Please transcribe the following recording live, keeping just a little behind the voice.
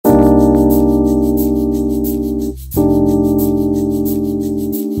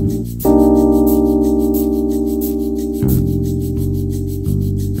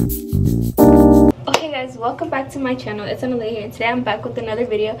my channel. It's Analeigha, and today I'm back with another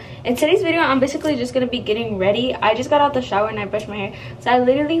video. In today's video, I'm basically just gonna be getting ready. I just got out the shower and I brushed my hair, so I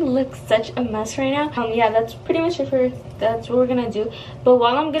literally look such a mess right now. Yeah, that's pretty much it for that's what we're gonna do. But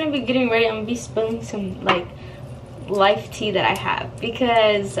while I'm gonna be getting ready, I'm gonna be spilling some like life tea that I have,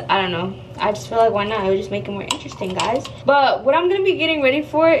 because I don't know, I just feel like why not? I would just make it more interesting, guys. But what I'm gonna be getting ready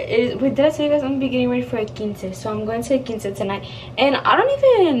for is, wait, did I say, guys, I'm gonna be getting ready for a quince. So I'm going to a quince tonight, and I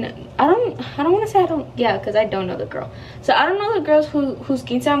don't want to say I don't, yeah, because I don't know the girl. So I don't know the girls whose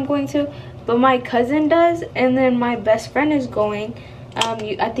quince I'm going to, but my cousin does, and then my best friend is going. I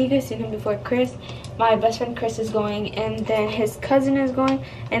think you guys seen him before, Chris. My best friend Chris is going, and then his cousin is going,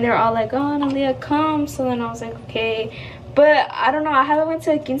 and they're all like, oh, Analeigha, come. So then I was like, okay. But I don't know, I haven't went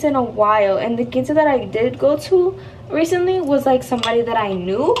to a quince in a while, and the quince that I did go to recently was like somebody that I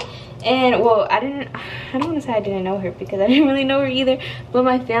knew. And well, I don't want to say I didn't know her, because I didn't really know her either, but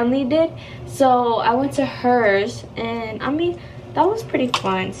my family did. So I went to hers, and I mean, that was pretty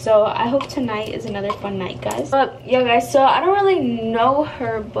fun. So I hope tonight is another fun night, guys. But yeah, guys, so I don't really know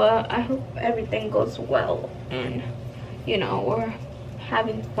her, but I hope everything goes well, and you know, we're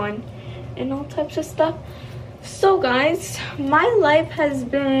having fun and all types of stuff. So guys, my life has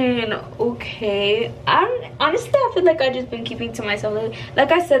been okay. Honestly, I feel like I've just been keeping to myself.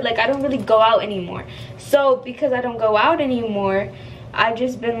 Like I said, like I don't really go out anymore. So because I don't go out anymore, I've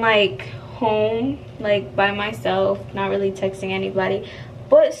just been like home, like by myself, not really texting anybody.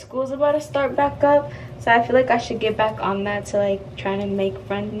 But school's about to start back up, so I feel like I should get back on that, to like trying to make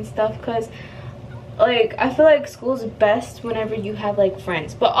friends and stuff, because like I feel like school's best whenever you have like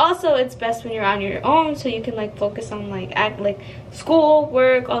friends, but also it's best when you're on your own, so you can like focus on like school,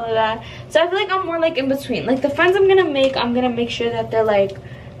 work, all of that. So I feel like I'm more like in between. Like the friends I'm gonna make sure that they're like,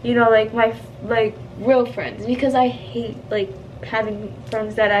 you know, like my like real friends, because I hate like having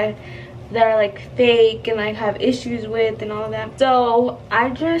friends that are like fake and like have issues with and all of that. So I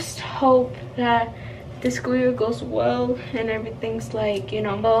just hope that the school year goes well and everything's like, you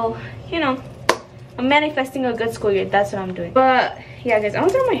know, well, you know, I'm manifesting a good school year. That's what I'm doing. But yeah, guys, I'm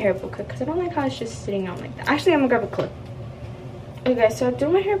gonna throw my hair up real quick, because I don't like how it's just sitting out like that. Actually, I'm gonna grab a clip. Okay, so I threw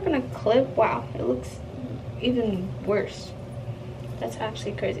my hair up in a clip. Wow, it looks even worse. That's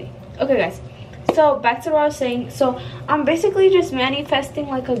actually crazy. Okay, guys, so back to what I was saying. So I'm basically just manifesting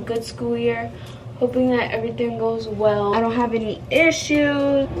like a good school year, hoping that everything goes well. I don't have any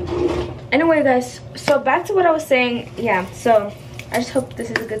issues. Anyway, guys, so back to what I was saying. Yeah, so I just hope this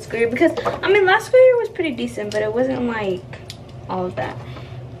is a good school year, because I mean last school year was pretty decent, but it wasn't like all of that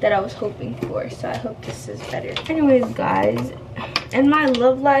I was hoping for. So I hope this is better. Anyways, guys, and my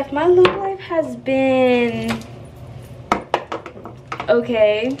love life has been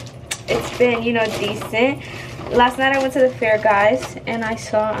okay. It's been, you know, decent. Last night I went to the fair, guys, and I'm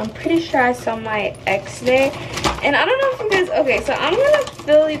pretty sure I saw my ex there. And I don't know if you guys, okay, so I'm gonna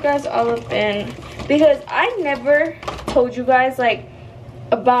fill you guys all up in, because I never told you guys like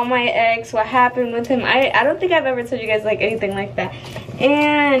about my ex, what happened with him. I don't think I've ever told you guys like anything like that.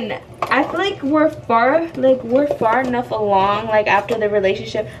 And I feel like we're far enough along, like after the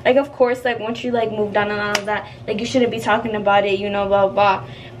relationship. Like of course, like once you like moved on and all of that, like you shouldn't be talking about it, you know, blah blah.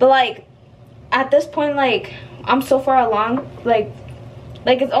 But like at this point, like I'm so far along, like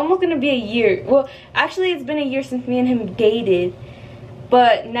it's almost gonna be a year. Well, actually it's been a year since me and him dated,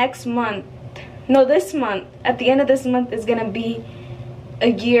 but next month, no, this month, at the end of this month is gonna be a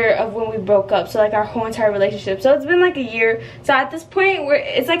year of when we broke up. So like our whole entire relationship. So it's been like a year. So at this point,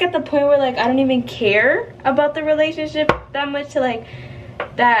 it's like at the point where like I don't even care about the relationship that much, to like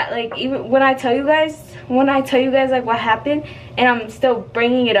that, like even when I tell you guys like what happened, and I'm still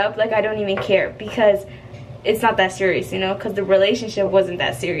bringing it up, like I don't even care, because it's not that serious, you know, because the relationship wasn't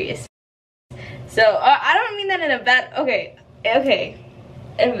that serious. So I don't mean that in a bad, okay. If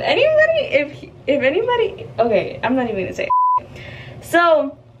anybody, okay, I'm not even gonna say it.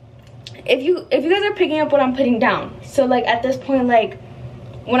 So if you guys are picking up what I'm putting down, so like at this point, like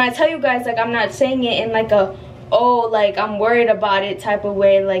when I tell you guys, like I'm not saying it in like a, oh, like I'm worried about it type of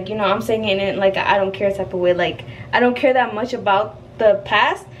way, like, you know, I'm saying it in like a I don't care type of way. Like I don't care that much about the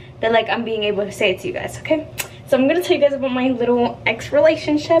past that like I'm being able to say it to you guys. Okay, so I'm gonna tell you guys about my little ex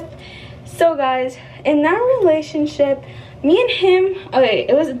relationship. So guys, in that relationship, me and him, okay,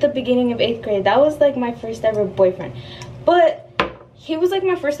 it was at the beginning of 8th grade. That was like my first ever boyfriend. But he was like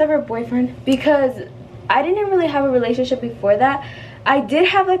my first ever boyfriend because I didn't really have a relationship before that. I did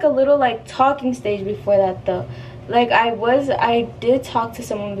have like a little like talking stage before that though. Like I did talk to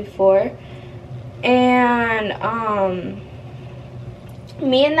someone before, and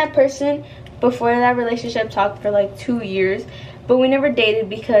me and that person before that relationship talked for like 2 years. but we never dated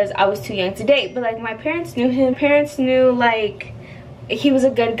because I was too young to date. But like my parents knew him. Parents knew like he was a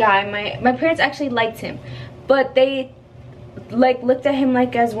good guy. My parents actually liked him, but they like looked at him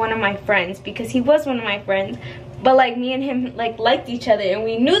like as one of my friends because he was one of my friends. But like me and him like liked each other, and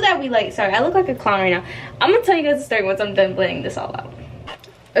we knew that we like. Sorry, I look like a clown right now. I'm gonna tell you guys the story once I'm done playing this all out.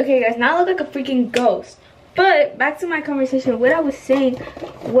 Okay guys, now I look like a freaking ghost. But back to my conversation. What I was saying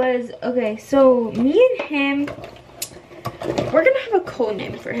was, okay, so me and him, we're gonna have a code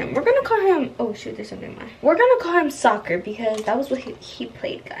name for him. We're gonna call him, oh shoot, there's something in my, we're gonna call him Soccer because that was what he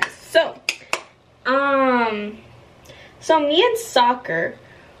played, guys. So me and Soccer,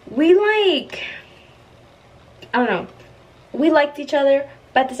 we like, I don't know, we liked each other,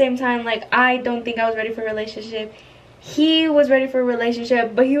 but at the same time, like, I don't think I was ready for a relationship. He was ready for a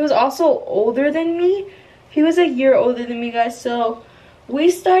relationship, but he was also older than me. He was a year older than me, guys. So we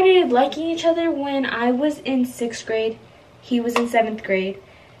started liking each other when I was in 6th grade. He was in 7th grade.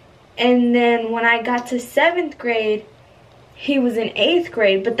 And then when I got to 7th grade, he was in 8th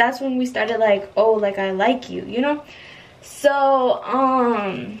grade. But that's when we started like, oh, like I like you, you know? So,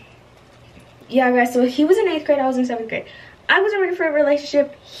 yeah, guys. So he was in 8th grade. I was in 7th grade. I wasn't ready for a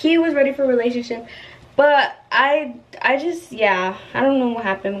relationship. He was ready for a relationship. But I just, yeah, I don't know what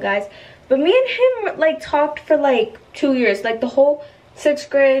happened, guys. But me and him, like, talked for, like, 2 years. Like, the whole 6th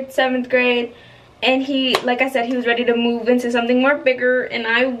grade, 7th grade. And he, like I said, he was ready to move into something more bigger. And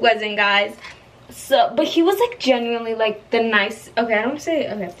I wasn't, guys. So, but he was, like, genuinely, like, the nice, okay, I don't want to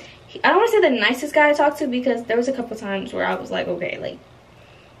say, okay. I don't want to say the nicest guy I talked to because there was a couple times where I was like, okay, like,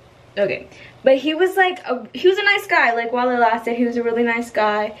 okay. But he was, like, he was a nice guy. Like, while it lasted, he was a really nice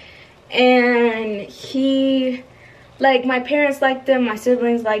guy. And he, like, my parents liked him, my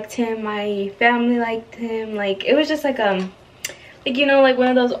siblings liked him, my family liked him. Like, it was just like you know, like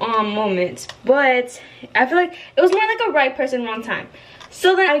one of those moments. But I feel like it was more like a right person, wrong time.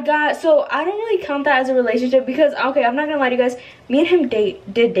 So then so I don't really count that as a relationship because, okay, I'm not gonna lie to you guys, me and him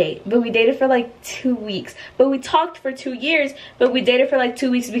did date, but we dated for like 2 weeks. But we talked for 2 years, but we dated for like 2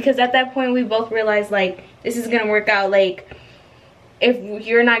 weeks because at that point we both realized, like, this is gonna work out. Like, if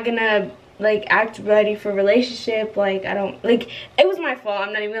you're not gonna like act ready for a relationship, like, I don't, like, it was my fault,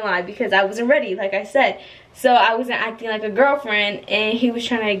 I'm not even gonna lie, because I wasn't ready, like I said. So I wasn't acting like a girlfriend and he was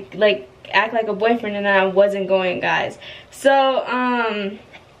trying to like act like a boyfriend and I wasn't going, guys. So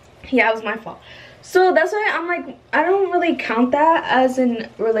yeah, it was my fault. So that's why I'm like, I don't really count that as a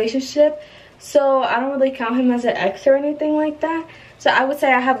relationship. So I don't really count him as an ex or anything like that. So I would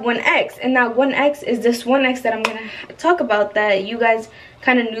say I have one ex, and that one ex is this one ex that I'm gonna talk about that you guys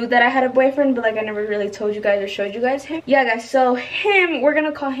kind of knew that I had a boyfriend, but like I never really told you guys or showed you guys him. Yeah, guys, so him, we're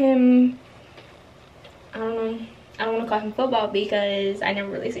gonna call him, I don't know, I don't want to call him football because I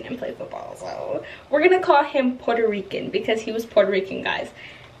never really seen him play football. So we're gonna call him Puerto Rican because he was Puerto Rican, guys.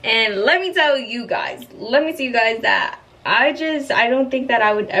 And let me tell you guys, that I don't think that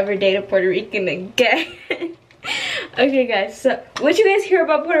I would ever date a Puerto Rican again. Okay, guys, so what you guys hear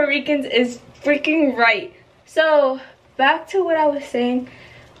about Puerto Ricans is freaking right. So back to what I was saying.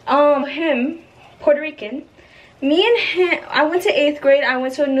 Him, Puerto Rican, me and him, I went to 8th grade. I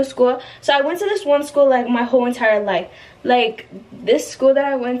went to a new school. So I went to this one school like my whole entire life. Like, this school that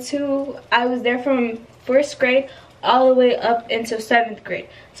I went to, I was there from 1st grade all the way up into 7th grade.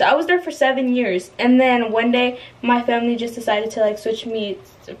 So I was there for 7 years. And then one day my family just decided to like switch me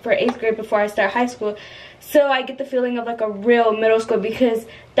for 8th grade before I start high school. So I get the feeling of like a real middle school, because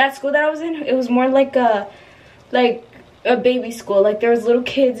that school that I was in, it was more like a baby school. Like, there was little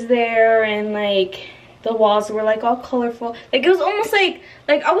kids there, and like the walls were like all colorful. Like, it was almost like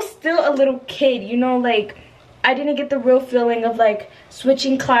I was still a little kid, you know. Like, I didn't get the real feeling of like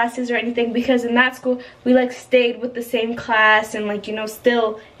switching classes or anything, because in that school we like stayed with the same class and like, you know,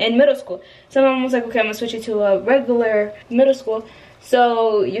 still in middle school. So my mom was like, okay, I'm gonna switch you to a regular middle school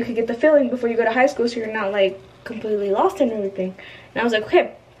so you could get the feeling before you go to high school, so you're not like completely lost and everything. And I was like,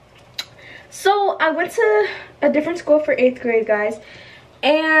 okay. So I went to a different school for 8th grade, guys.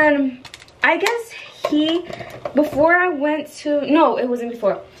 And I guess before I went to, no, it wasn't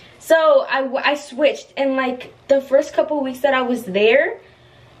before. So I switched, and like the first couple weeks that I was there,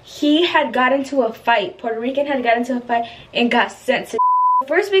 he had got into a fight. Puerto Rican had got into a fight and got sent to the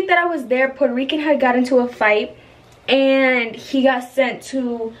first week that I was there, Puerto Rican had got into a fight and he got sent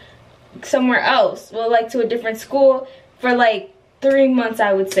to somewhere else. Well, like to a different school for like 3 months,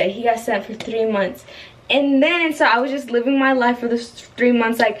 I would say. He got sent for 3 months. And then, so I was just living my life for those 3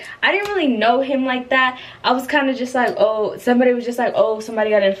 months. Like, I didn't really know him like that. I was kind of just like, oh, somebody was just like, oh, somebody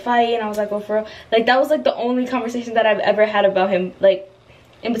got in a fight. And I was like, oh, for real? Like, that was like the only conversation that I've ever had about him. Like,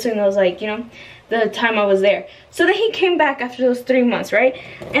 in between those, like, you know, the time I was there. So then he came back after those 3 months, right?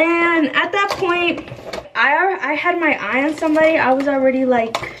 And at that point, I had my eye on somebody. I was already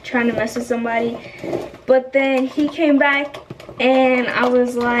like trying to mess with somebody, but then he came back and I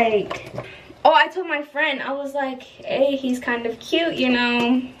was like, oh, I told my friend, I was like, hey, he's kind of cute, you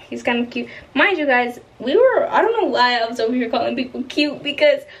know, he's kind of cute. Mind you guys, I don't know why I was over here calling people cute,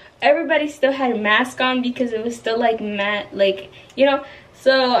 because everybody still had a mask on, because it was still like matte, like, you know.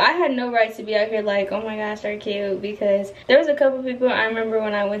 So I had no right to be out here like, oh my gosh, they're cute, because there was a couple people I remember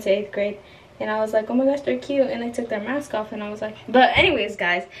when I went to 8th grade, and I was like, oh my gosh, they're cute, and they took their mask off, and I was like, but anyways,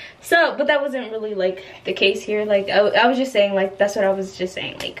 guys, so, but that wasn't really like the case here. Like, I was just saying, like, that's what I was just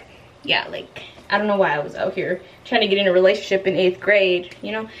saying, like, yeah, like, I don't know why I was out here trying to get in a relationship in 8th grade,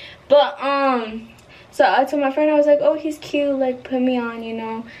 you know. But so I told my friend, I was like, oh, he's cute, like, put me on, you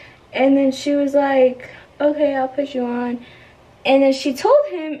know. And then she was like, okay, I'll put you on. And then she told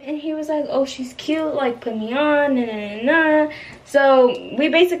him, and he was like, oh, she's cute, like, put me on, nah. So we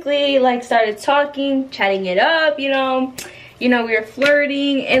basically like started talking, chatting it up, you know, we were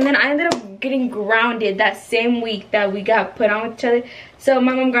flirting, and then I ended up getting grounded that same week that we got put on with each other. So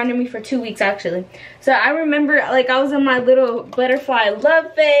my mom grounded me for 2 weeks, actually. So I remember, like, I was in my little butterfly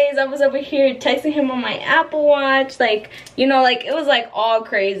love phase. I was over here texting him on my Apple Watch, like, you know, like, it was like all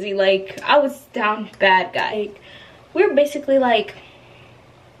crazy. Like, I was down bad, guy. Like, we were basically like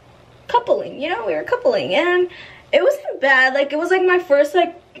coupling, you know, we were coupling, and it wasn't bad. Like, it was like my first,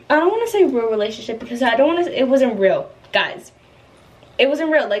 like, I don't want to say real relationship, because I don't want to, it wasn't real, guys. It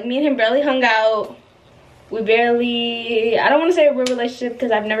wasn't real. Like, me and him barely hung out. We barely, I don't want to say a real relationship,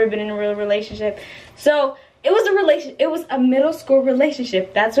 because I've never been in a real relationship. So it was a relation, it was a middle school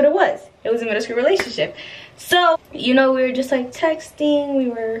relationship. That's what it was. It was a middle school relationship. So, you know, we were just like texting, we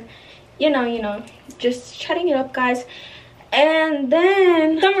were, you know, just chatting it up, guys. And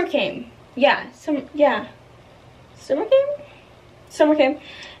then summer came. Summer came.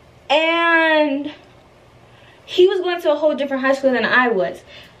 And he was going to a whole different high school than I was.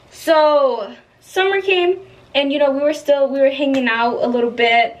 So summer came, and, you know, we were hanging out a little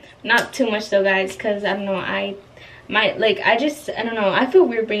bit. Not too much though, guys, because I don't know, I don't know, I feel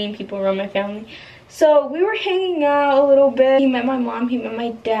weird bringing people around my family. So we were hanging out a little bit. He met my mom, he met my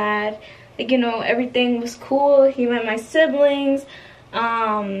dad. Like, you know, everything was cool. He met my siblings.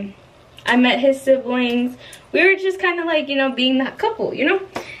 I met his siblings. We were just kind of like, you know, being that couple, you know.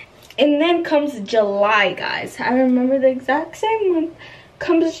 And then comes July, guys. I remember the exact same month.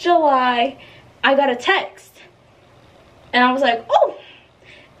 Comes July, I got a text, and I was like, oh,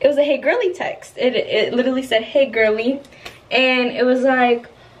 it was a hey girly text. It literally said hey girly, and it was like,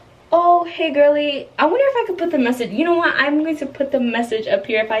 oh, hey girly, I wonder if I could put the message, you know what, I'm going to put the message up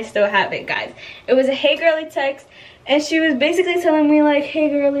here if I still have it, guys. It was a hey girly text, and she was basically telling me like, hey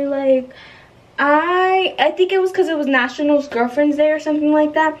girly, like, I think it was because it was National Girlfriend's Day or something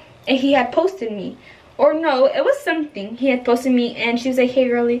like that, and he had posted me, or no, it was something, he had posted me, and she was like, hey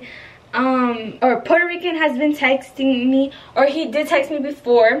girly, or Puerto Rican has been texting me, or he did text me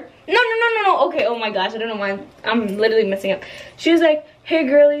before. No, okay, oh my gosh, I don't know why I'm literally messing up. She was like, hey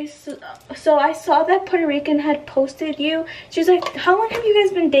girly, so I saw that Puerto Rican had posted you. She was like, how long have you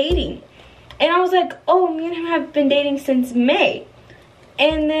guys been dating? And I was like, oh, me and him have been dating since May.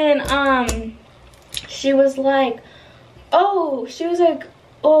 And then she was like, oh,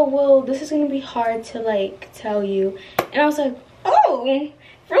 well, this is gonna be hard to like tell you. And I was like, oh,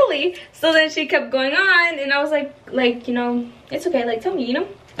 really? So then she kept going on, and I was like, you know, it's okay, like, tell me, you know,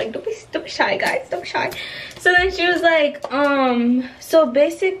 like, don't be shy, guys, don't be shy. So then she was like, so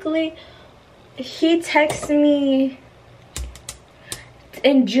basically he texted me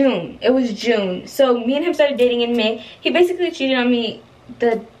in June. It was June. So me and him started dating in May. He basically cheated on me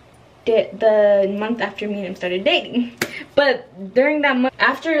the month after me and him started dating. But during that month,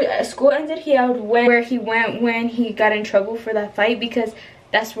 after school ended, he went where he went when he got in trouble for that fight, because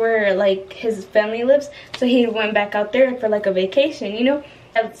that's where like his family lives. So he went back out there for like a vacation, you know.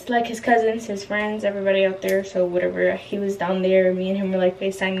 It's like his cousins, his friends, everybody out there. So whatever, he was down there. Me and him were like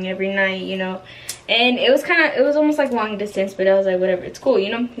FaceTiming every night, you know. And it was almost like long distance, but I was like, whatever, it's cool,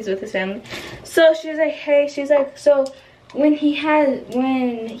 you know, he's with his family. So she was like, hey, she's like, so when he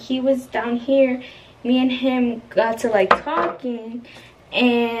was down here, me and him got to like talking,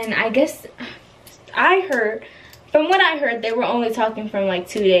 and I guess from what I heard, they were only talking for like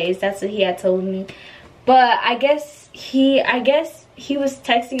 2 days. That's what he had told me. But I guess he was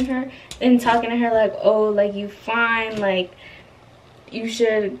texting her and talking to her like, oh, like, you fine, like, you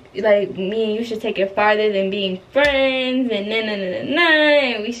should, like, me and you should take it farther than being friends, and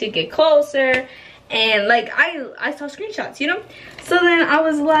and we should get closer. And like, I saw screenshots, you know. So then I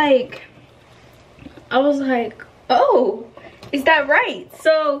was like, I was like, oh, is that right?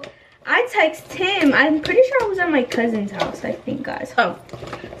 So I text him. I'm pretty sure I was at my cousin's house, I think, guys. Oh,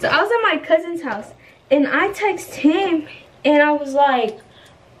 so I was at my cousin's house, and I text him, and I was like,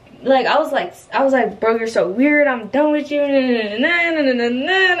 bro, you're so weird. I'm done with you.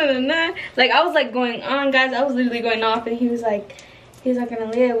 Like, I was like going on, guys. I was literally going off, and he was like,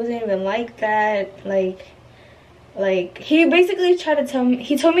 Analeigha, it wasn't even like that. Like he basically tried to tell me.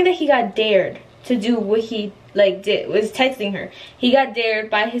 He told me that he got dared to do what he did, was texting her. He got dared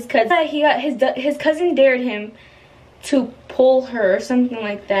by his cousin. He got his cousin dared him to pull her or something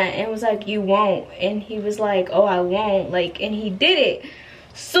like that, and was like, you won't. And he was like, oh, I won't. Like, and he did it.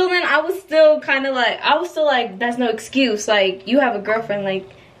 So then I was still kind of like, that's no excuse. Like, you have a girlfriend. Like,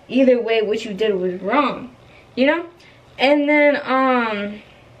 either way, what you did was wrong, you know? And then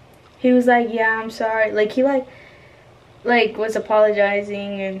he was like, yeah, I'm sorry. Like, he like was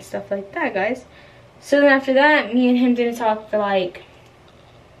apologizing and stuff like that, guys. So then after that, me and him didn't talk for like,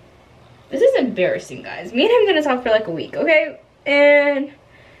 this is embarrassing, guys. Me and him didn't talk for like a week, okay? And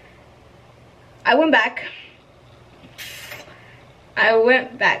I went back.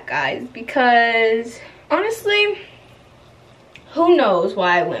 Guys, because honestly, who knows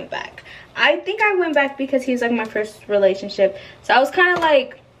why I went back. I think I went back because he's like my first relationship. So I was kind of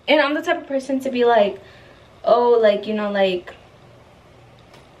like, and I'm the type of person to be like, oh, like, you know, like,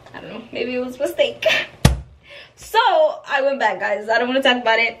 I don't know, maybe it was a mistake. So I went back, guys. I don't want to talk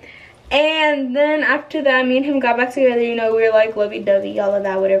about it. And then after that, me and him got back together. You know, we were like lovey-dovey, all of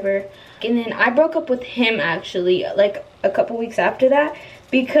that, whatever. And then I broke up with him, actually, like a couple weeks after that,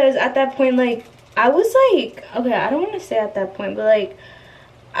 because at that point, like, I was like, okay, I don't want to say at that point, but like,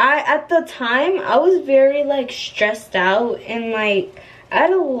 at the time, I was very like stressed out, and like I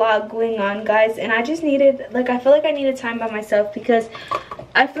had a lot going on, guys, and I just needed, like, I feel like I needed time by myself, because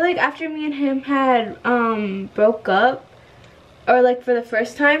I feel like after me and him had broke up, or like for the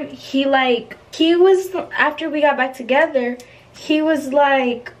first time, he was, after we got back together, he was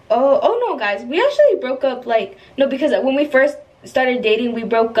like, oh no, guys, we actually broke up, like, no, because when we first started dating, we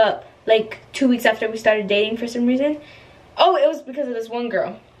broke up like 2 weeks after we started dating for some reason. Oh, it was because of this one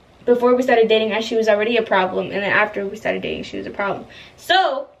girl. Before we started dating, she was already a problem, and then after we started dating, she was a problem.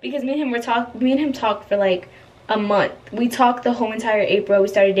 So because me and him talked for like a month. We talked the whole entire April. We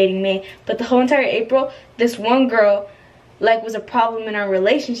started dating May, but the whole entire April, this one girl like was a problem in our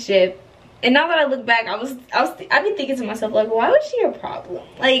relationship. And now that I look back, I've been thinking to myself, like, why was she a problem?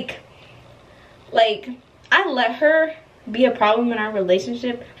 Like I let her be a problem in our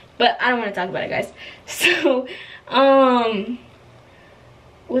relationship, but I don't want to talk about it, guys. So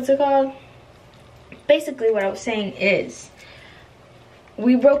what's it called? Basically what I was saying is,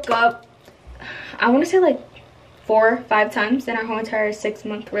 we broke up, I want to say like 4 or 5 times in our whole entire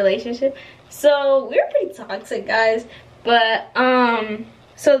 6-month relationship. So we were pretty toxic, guys. But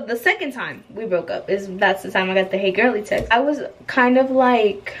so the second time we broke up, that's the time I got the hey girly text. I was kind of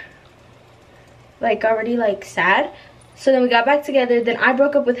like already like sad. So then we got back together. Then I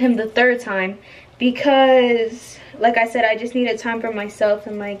broke up with him the 3rd time because, like I said, I just needed time for myself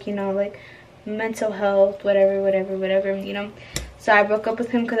and, like, you know, like mental health, whatever, you know. So I broke up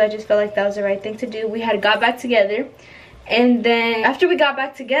with him because I just felt like that was the right thing to do. We had got back together, and then after we got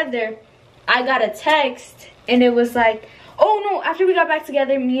back together, I got a text, and it was like, oh no, after we got back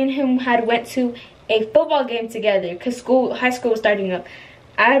together, me and him had went to a football game together because high school was starting up.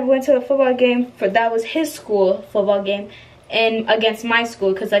 I had went to a football game that was his school football game, and against my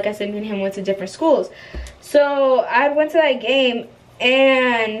school, because like I said, me and him went to different schools. So I went to that game,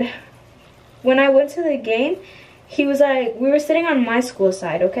 and when I went to the game, he was like, we were sitting on my school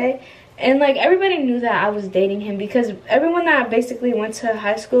side, okay? And like everybody knew that I was dating him because everyone that basically went to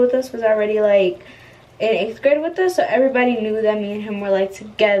high school with us was already like in 8th grade with us. So everybody knew that me and him were like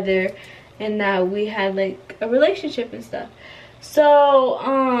together and that we had like a relationship and stuff. So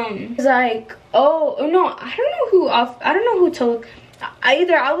it was like, oh no, I don't know who told.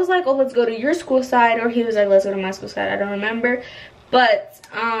 Either I was like, oh, let's go to your school side, or he was like, let's go to my school side. I don't remember, but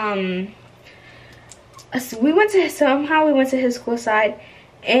we went to his school side,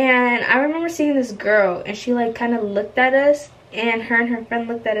 and I remember seeing this girl, and she like kind of looked at us, and her friend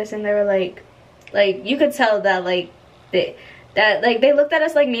looked at us, and they were like you could tell that they looked at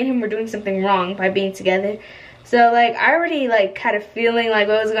us like me and him were doing something wrong by being together. So like I already like had a feeling like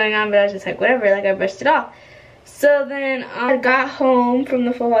what was going on, but I was just like, whatever, like I brushed it off. So then I got home from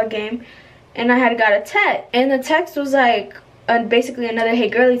the football game, and I had got a text, and the text was like basically another hey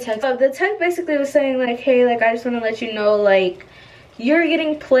girly text. So the text basically was saying like, hey, like I just want to let you know, like, you're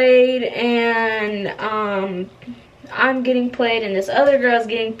getting played, and I'm getting played, and this other girl's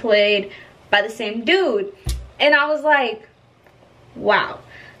getting played by the same dude. And I was like, wow,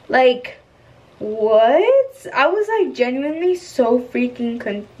 like, what? I was like genuinely so freaking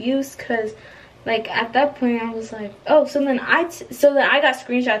confused, because like at that point I was like, oh, so then I got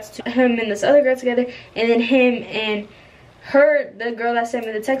screenshots to him and this other girl together, and then him and her, the girl that sent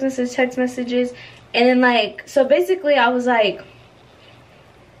me the text messages, and then like, so basically I was like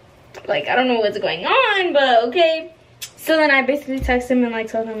I don't know what's going on, but okay. So then I basically texted him and like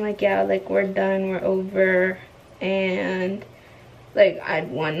told him like, yeah, like we're done, we're over, and like I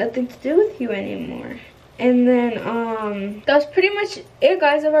want nothing to do with you anymore. And then that was pretty much it,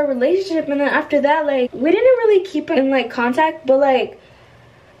 guys, of our relationship. And then after that, like, we didn't really keep in like contact, but like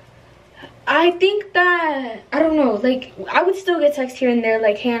I think that, I don't know, like I would still get texts here and there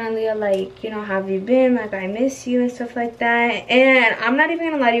like, hey Analeigha, like, you know, how have you been, like I miss you and stuff like that. And I'm not even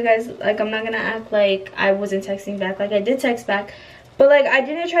gonna lie to you guys, like I'm not gonna act like I wasn't texting back. Like I did text back, but like I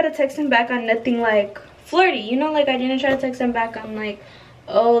didn't try to text him back on nothing like flirty, you know, like I didn't try to text him back on like,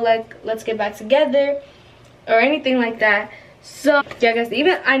 oh, like let's get back together or anything like that. So yeah, guys,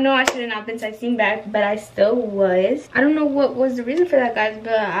 even I know I should have not been texting back, but I still was. I don't know what was the reason for that, guys,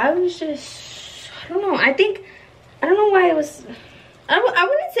 but I was just, I don't know, I don't know why it was, I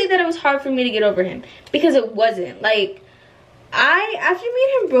wouldn't say that it was hard for me to get over him, because it wasn't. Like after me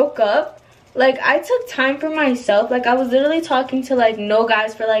and him broke up, like I took time for myself. Like I was literally talking to like no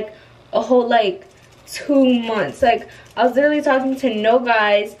guys for like a whole like 2 months. Like I was literally talking to no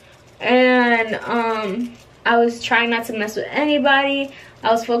guys, and I was trying not to mess with anybody. I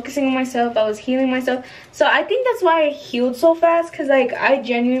was focusing on myself. I was healing myself. So I think that's why I healed so fast, because like I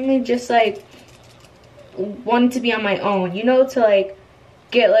genuinely just like wanted to be on my own, you know, to like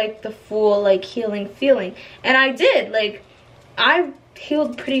get like the full like healing feeling. And I did. Like I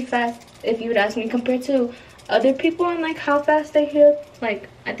healed pretty fast, if you would ask me, compared to other people, and like how fast they healed. Like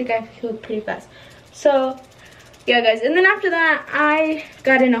I think I healed pretty fast. So yeah, guys, and then after that I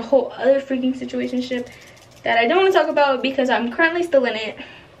got in a whole other freaking situationship that I don't want to talk about, because I'm currently still in it.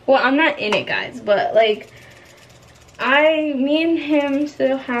 Well, I'm not in it, guys, but like me and him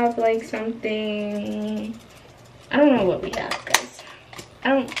still have like something. I don't know what we have, guys. I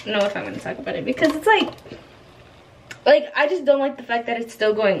don't know if I'm going to talk about it, because it's like I just don't like the fact that it's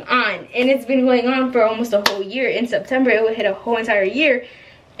still going on, and it's been going on for almost a whole year. In September it would hit a whole entire year.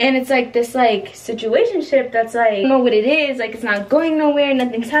 And it's like this like situationship that's like, I don't know what it is, like it's not going nowhere,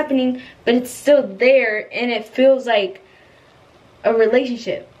 nothing's happening, but it's still there, and it feels like a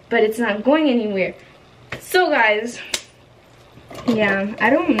relationship, but it's not going anywhere. So guys, yeah,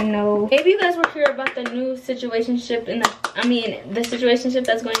 I don't know, maybe you guys will hear about the new situationship the situationship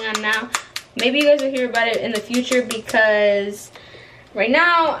that's going on now. Maybe you guys will hear about it in the future, because right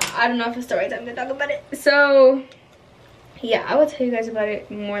now I don't know if it's the right time to talk about it. So yeah, I will tell you guys about it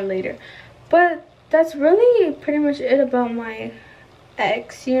more later. But that's really pretty much it about my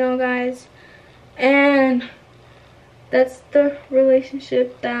ex, you know, guys. And that's the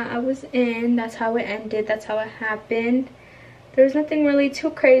relationship that I was in. That's how it ended. That's how it happened. There's nothing really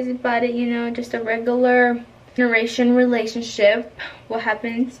too crazy about it, you know, just a regular generation relationship. What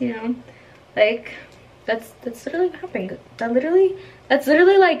happens, you know, like that's literally what happened. That's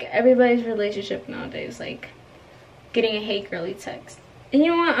literally like everybody's relationship nowadays, like getting a hey girly text. And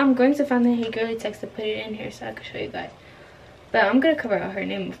you know what, I'm going to find the hey girly text to put it in here so I can show you guys, but I'm gonna cover out her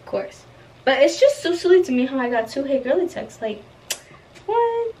name, of course. But it's just so silly to me how I got 2 hey girly texts. Like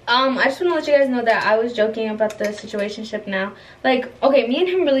what? I just want to let you guys know that I was joking about the situationship now. Like, okay, me and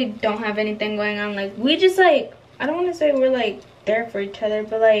him really don't have anything going on. Like we just like, I don't want to say we're like there for each other,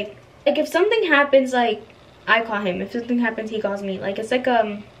 but like if something happens, like I call him. If something happens, he calls me. Like it's like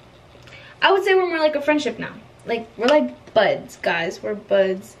I would say we're more like a friendship now. Like we're like buds, guys. We're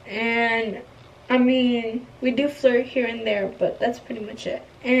buds. And I mean, we do flirt here and there, but that's pretty much it.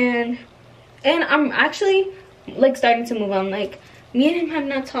 And I'm actually like starting to move on. Like me and him have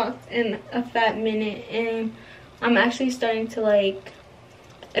not talked in a fat minute, and I'm actually starting to like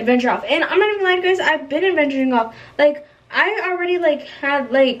adventure off. And I'm not even lying, guys, I've been adventuring off. Like I already like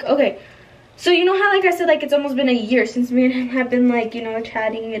had like, okay, so you know how like I said, like it's almost been a year since me and him have been like, you know,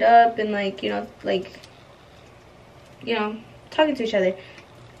 chatting it up and like, you know, like, you know, talking to each other.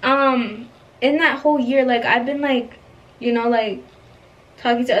 In that whole year, like I've been like, you know, like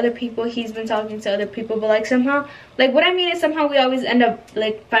talking to other people. He's been talking to other people, but like somehow, like what I mean is somehow we always end up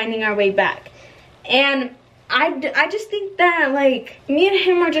like finding our way back. And I just think that like me and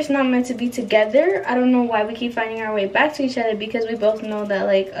him are just not meant to be together. I don't know why we keep finding our way back to each other, because we both know that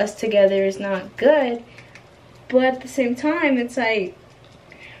like us together is not good. But at the same time, it's like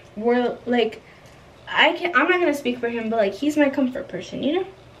we're like, I'm not gonna speak for him, but like he's my comfort person, you know.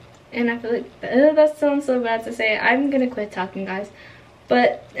 And I feel like that sounds so bad to say. I'm gonna quit talking, guys.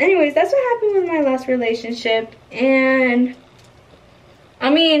 But anyways, that's what happened with my last relationship. And I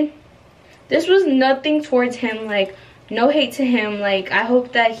mean, this was nothing towards him, like no hate to him. Like, I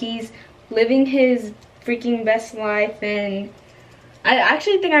hope that he's living his freaking best life. And I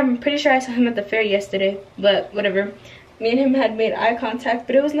actually think, I'm pretty sure I saw him at the fair yesterday, but whatever. Me and him had made eye contact,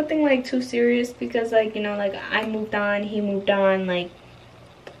 but it was nothing like too serious, because like, you know, like I moved on, he moved on. Like,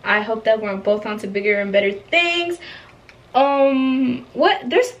 I hope that we're both on to bigger and better things.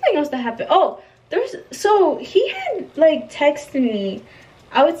 There's something else that happened. Oh, so he had like texted me,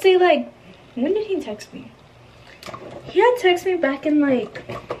 I would say, like, when did he text me? He had texted me back in like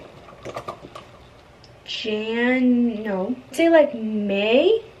say like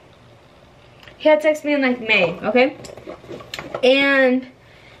May. He had texted me in like May, okay? And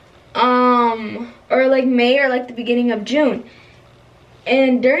or like May, or like the beginning of June.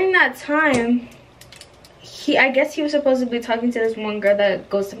 And during that time, I guess he was supposed to be talking to this one girl that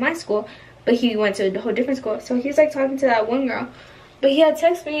goes to my school, but he went to a whole different school. So he was like talking to that one girl. But he had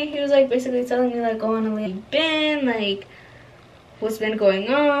texted me, he was like basically telling me like, oh, Analeigha, you've been, like, what's been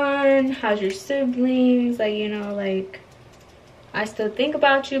going on? How's your siblings? Like, you know, like, I still think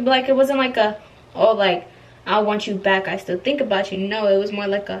about you. But like, it wasn't like a, oh, like, I want you back, I still think about you. No, it was more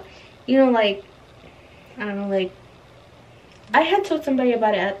like a, you know, like, I don't know, like, I had told somebody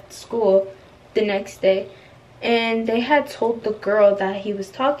about it at school the next day, and they had told the girl that he was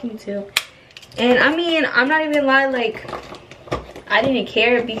talking to. And I mean, I'm not even lying, like, I didn't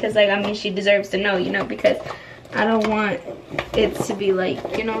care, because like, I mean, she deserves to know, you know, because I don't want it to be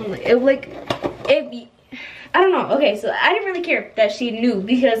like, you know, I don't know. Okay, so I didn't really care that she knew,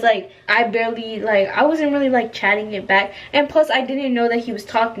 because like, I wasn't really like chatting it back. And plus, I didn't know that he was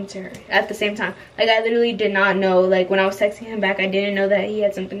talking to her at the same time. Like, I literally did not know. Like, when I was texting him back, I didn't know that he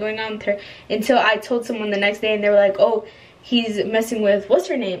had something going on with her until I told someone the next day, and they were like, oh, he's messing with what's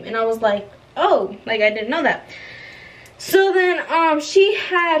her name. And I was like, oh, like, I didn't know that. So then she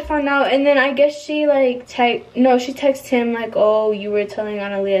had found out, and then I guess she like she texted him like, oh, you were telling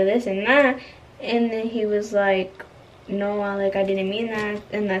Analeigha this and that. And then he was like, no, I didn't mean that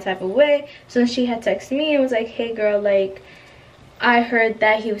in that type of way. So she had texted me and was like, hey girl, like, I heard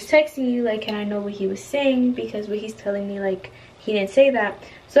that he was texting you, like, can I know what he was saying? Because what he's telling me, like, he didn't say that.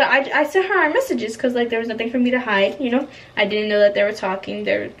 So I sent her our messages, because like, there was nothing for me to hide, you know. I didn't know that they were talking,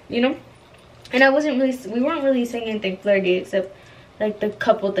 you know. And we weren't really saying anything flirty, except like the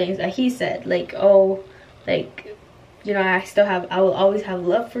couple things that he said, like, oh, like, you know, I will always have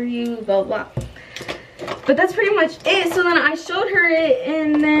love for you, blah blah. But that's pretty much it. So then I showed her it,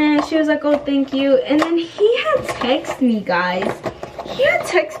 and then she was like, oh, thank you. And then he had texted me, guys. He had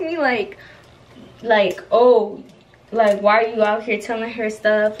texted me like, oh, like, why are you out here telling her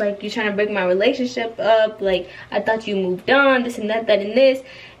stuff? Like, you trying to break my relationship up? Like, I thought you moved on, this and that, that and this.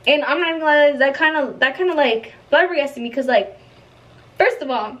 And I'm not even gonna lie, that kind of like flabbergasted me, because like, first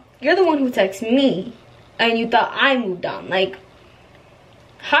of all, you're the one who texted me, and you thought I moved on. Like,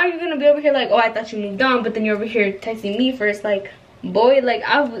 how are you gonna be over here like, oh, I thought you moved on, but then you're over here texting me first? Like, boy, like,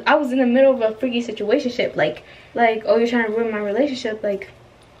 I was in the middle of a freaky situationship. Like, oh, you're trying to ruin my relationship? Like,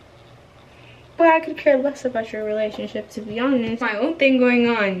 boy, I could care less about your relationship, to be honest. My own thing going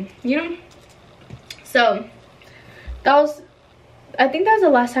on, you know. So I think that was the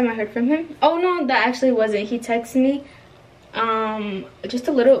last time I heard from him. Oh no, that actually wasn't. He texted me just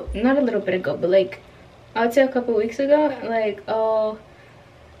not a little bit ago, but like, I would say a couple weeks ago. Like, oh,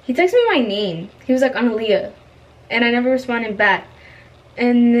 he texted me my name. He was like, Analeigha, and I never responded back.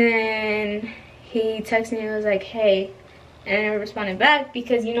 And then he texted me and was like, hey, and I never responded back,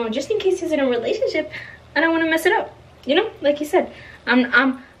 because, you know, just in case he's in a relationship, I don't want to mess it up, you know. Like he said,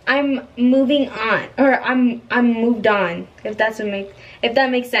 I'm moving on, or I'm moved on, if that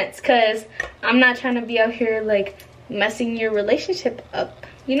makes sense, because I'm not trying to be out here like messing your relationship up,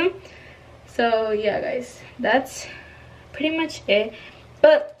 you know. So yeah, guys, that's pretty much it.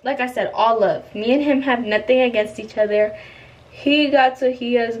 But like I said, all love. Me and him have nothing against each other. He got what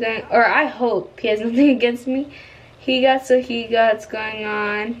he has going, or I hope he has nothing against me. He got what he got going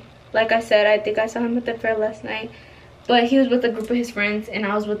on. Like I said, I think I saw him at the fair last night. But he was with a group of his friends, and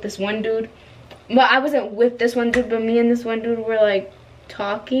I was with this one dude. Well, I wasn't with this one dude, but me and this one dude were like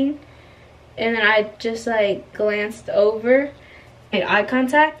talking. And then I just like glanced over, made eye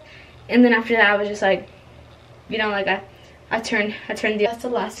contact. And then after that, I was just like, you know, like I turned that's the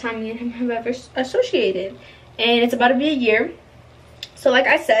last time me and him have ever associated. And it's about to be a year. So like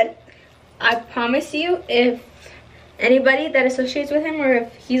I said, I promise you, if anybody that associates with him, or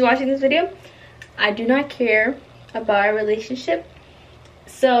if he's watching this video, I do not care about our relationship.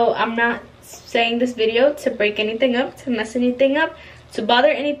 So I'm not saying this video to break anything up, to mess anything up, to bother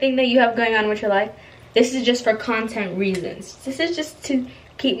anything that you have going on with your life. This is just for content reasons. This is just to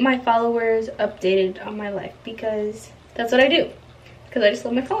keep my followers updated on my life, because that's what I do, because I just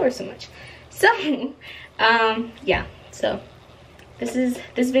love my followers so much. So yeah, so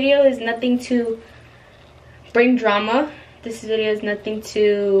this video is nothing to bring drama. This video is nothing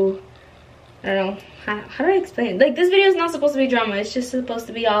to, I don't know, how do I explain it? Like, this video is not supposed to be drama. It's just supposed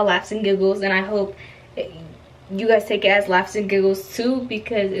to be all laughs and giggles, and I hope you guys take it as laughs and giggles too,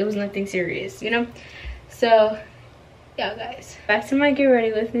 because it was nothing serious, you know? So yeah, guys, back to my get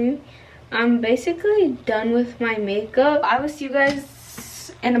ready with me. I'm basically done with my makeup. I will see you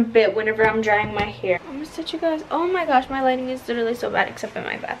guys in a bit whenever I'm drying my hair. I'm gonna set you guys, oh my gosh, my lighting is literally so bad except in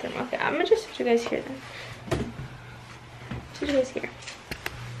my bathroom. Okay, I'm gonna just set you guys here then. Set you guys here.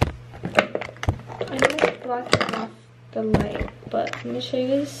 I know it's blocking off the light, but let me show you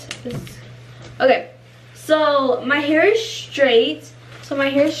guys this. Okay, so my hair is straight.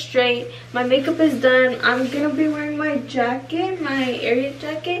 My makeup is done. I'm gonna be wearing my jacket, my area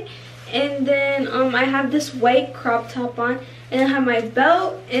jacket, and then I have this white crop top on, and I have my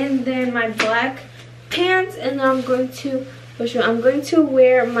belt, and then my black pants, and then I'm going to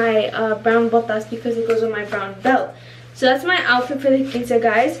wear my brown botas because it goes with my brown belt. So that's my outfit for the quince,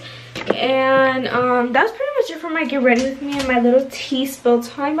 guys. And that's pretty much it for my get ready with me and my little tea spill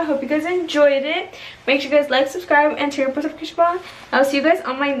time. I hope you guys enjoyed it. Make sure you guys like, subscribe, and turn your post notification bell on. I'll see you guys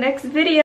on my next video.